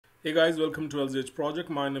Hey guys, welcome to LZH project.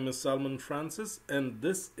 My name is Salman Francis and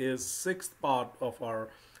this is sixth part of our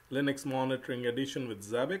Linux monitoring edition with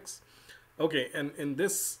Zabbix. Okay, and in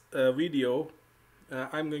this video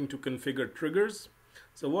I'm going to configure triggers.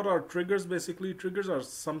 So what are triggers? Basically triggers are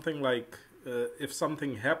something like if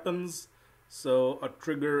something happens, so a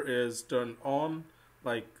trigger is turned on,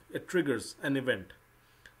 like it triggers an event.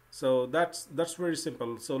 So that's very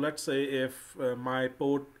simple. So let's say if my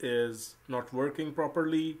port is not working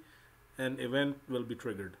properly, an event will be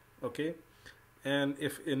triggered. Okay, and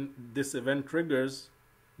if in this event triggers,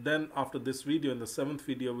 then after this video, in the seventh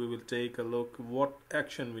video, we will take a look what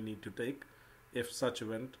action we need to take if such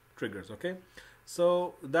event triggers. Okay,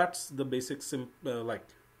 so that's the basic like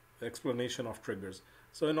explanation of triggers.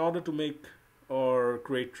 So in order to make or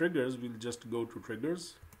create triggers, we'll just go to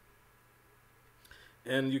triggers,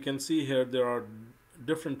 and you can see here there are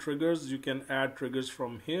different triggers. You can add triggers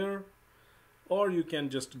from here, or you can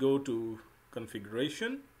just go to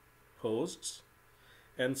configuration, hosts,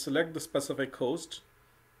 and select the specific host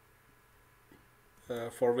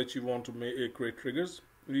for which you want to create triggers.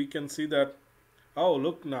 We can see that, oh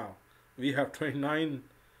look, now we have 29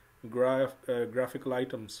 graphical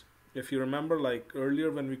items. If you remember, like earlier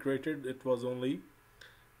when we created, it was only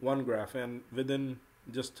one graph, and within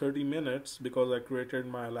just 30 minutes, because I created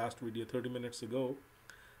my last video 30 minutes ago,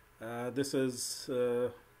 this is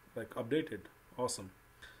like updated. Awesome.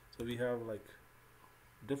 So we have like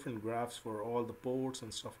different graphs for all the ports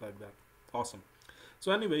and stuff like that. Awesome.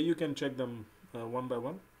 So anyway, you can check them one by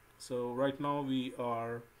one. So right now we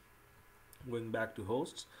are going back to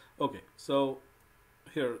hosts. Okay, so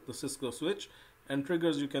here the Cisco switch and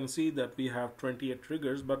triggers, you can see that we have 28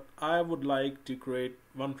 triggers, but I would like to create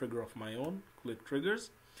one trigger of my own. Click triggers,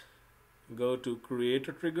 go to create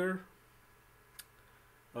a trigger.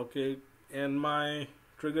 Okay, and my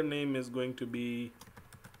trigger name is going to be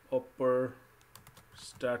upper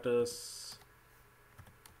status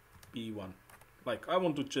P1. Like I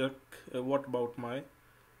want to check what about my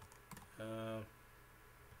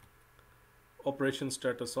operation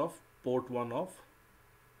status of port 1 of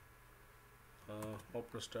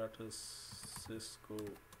opera status Cisco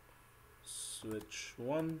switch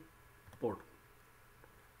 1 port.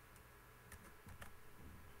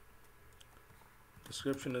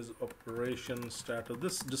 Description is operation status.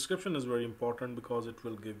 This description is very important because it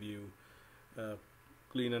will give you a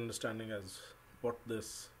clean understanding as what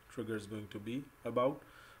this trigger is going to be about.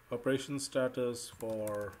 Operation status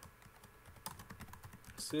for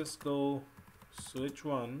Cisco switch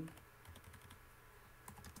 1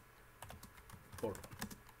 port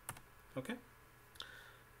 1. Okay,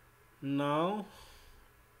 now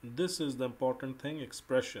this is the important thing,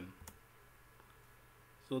 expression.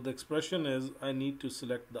 So the expression is I need to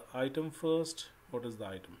select the item first. What is the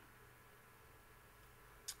item?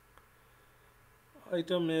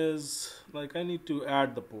 Item is like I need to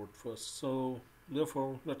add the port first. So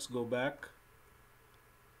therefore let's go back.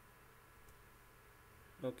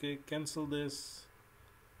 Okay, cancel this.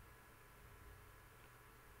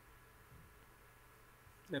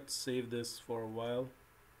 Let's save this for a while.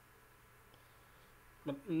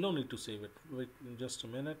 But no need to save it. Wait just a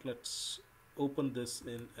minute. Let's open this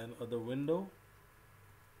in another window.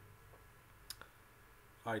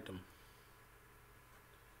 Item,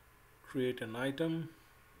 create an item,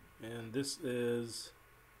 and this is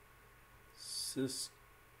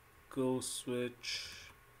Cisco switch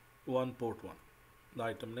 1 port 1, the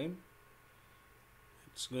item name.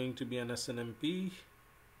 It's going to be an SNMP.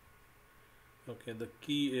 Okay, the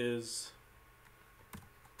key is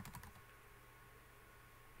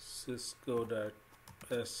Cisco.sw1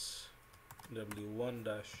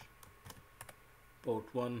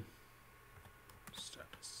 port 1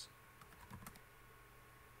 status.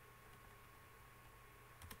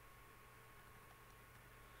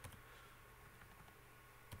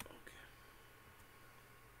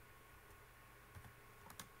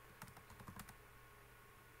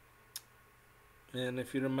 Okay. And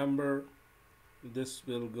if you remember, this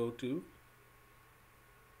will go to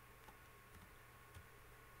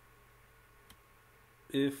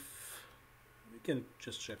if we can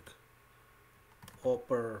just check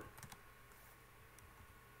upper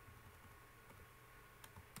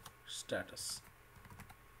status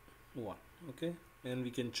 1. Okay, and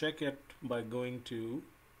we can check it by going to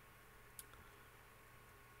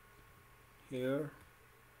here,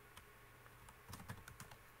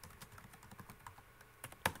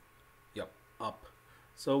 yep, up.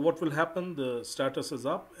 So what will happen, the status is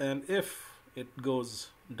up, and if it goes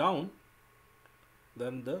down,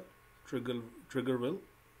 then the trigger will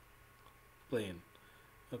play in.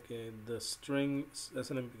 Okay, the string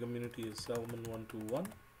SNMP community is Salmon121.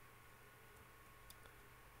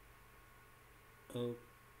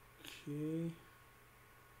 Okay.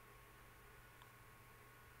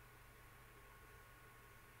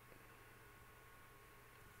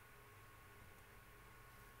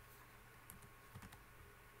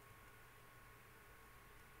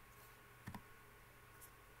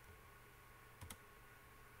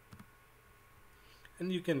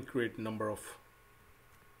 And you can create number of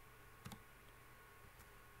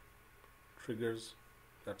triggers.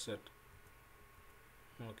 That's it.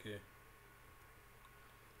 Okay.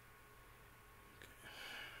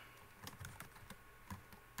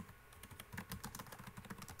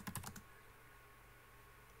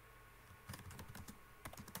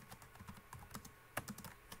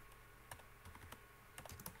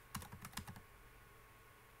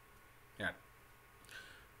 Yeah.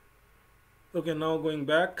 Okay, now going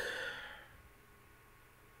back,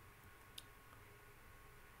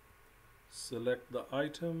 select the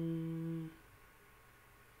item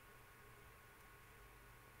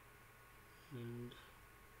and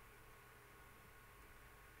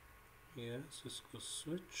yeah, Cisco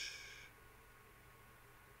switch.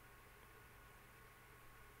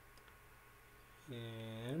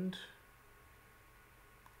 And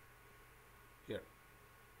here,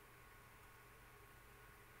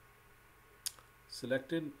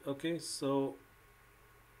 selected. Okay, so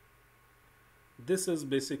this is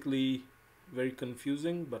basically very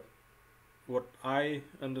confusing, but what I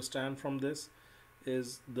understand from this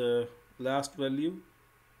is the last value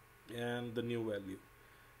and the new value.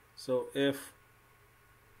 So if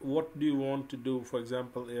what do you want to do, for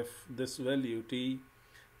example, if this value t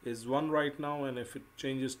is 1 right now, and if it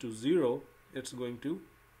changes to 0, it's going to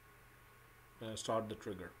start the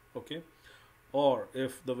trigger. Okay, or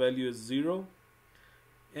if the value is 0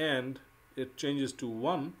 and it changes to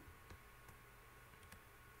 1,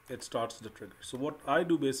 it starts the trigger. So what I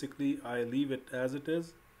do, basically I leave it as it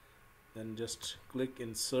is, then just click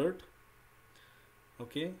insert.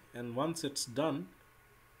 Okay, and once it's done,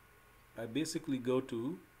 I basically go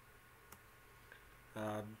to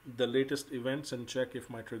the latest events and check if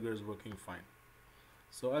my trigger is working fine.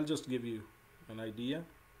 So I'll just give you an idea.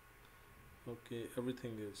 Okay,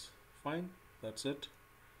 everything is fine. That's it.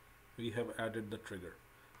 We have added the trigger.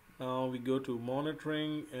 Now we go to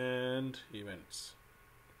monitoring and events.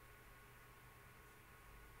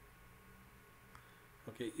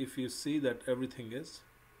 Okay, if you see that everything is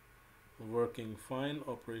working fine,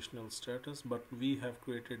 operational status, but we have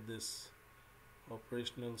created this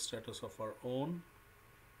operational status of our own.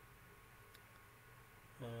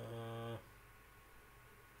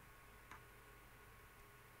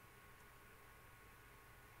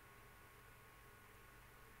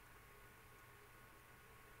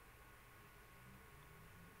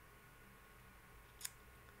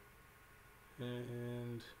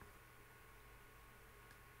 And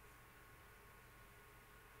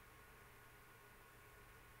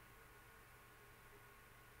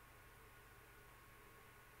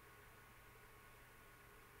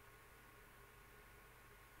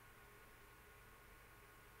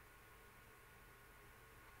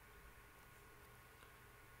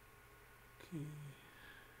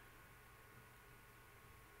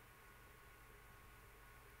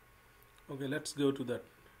okay, let's go to that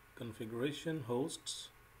configuration, hosts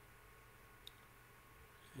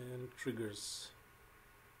and triggers.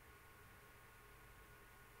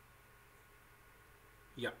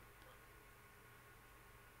 Yeah.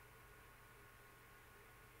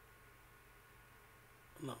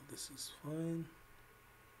 Now this is fine.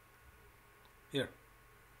 Here,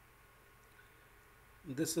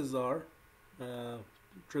 this is our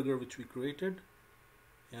trigger which we created,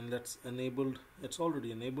 and that's enabled. It's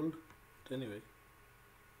already enabled, but anyway,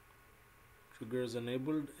 trigger is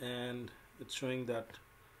enabled and it's showing that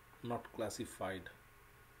not classified.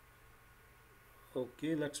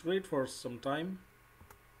 Okay, let's wait for some time.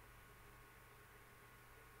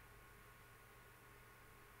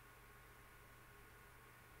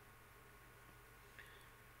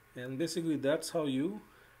 And basically that's how you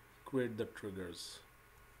create the triggers.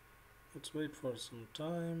 Let's wait for some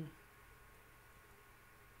time.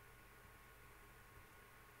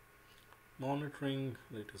 Monitoring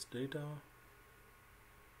latest data,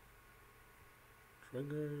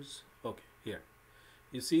 triggers. Okay, here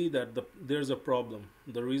you see that there's a problem.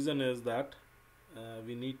 The reason is that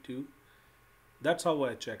we need to, that's how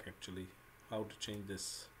I check actually how to change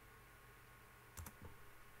this.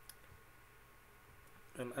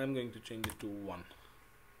 And I'm going to change it to 1.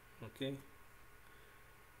 Okay,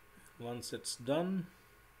 once it's done,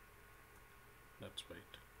 let's wait.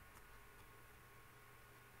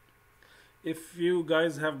 If you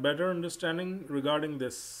guys have better understanding regarding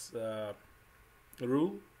this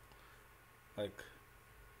rule, like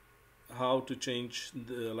how to change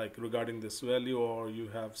the, like regarding this value, or you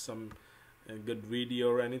have some good video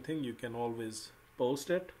or anything, you can always post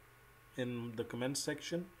it in the comment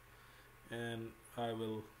section, and I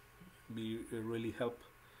will be really help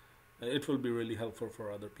it will be really helpful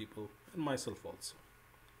for other people and myself also.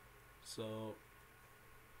 So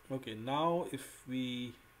okay, now if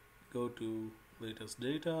we go to latest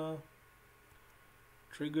data,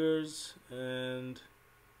 triggers, and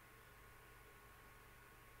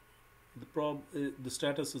the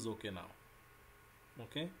status is okay now.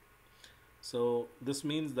 Okay, so this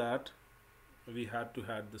means that we had to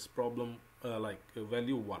have this problem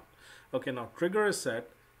value 1. Okay, now trigger is set.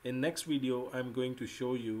 In next video I'm going to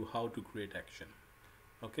show you how to create action.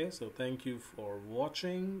 Okay, so thank you for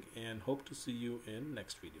watching and hope to see you in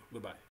next video. Goodbye.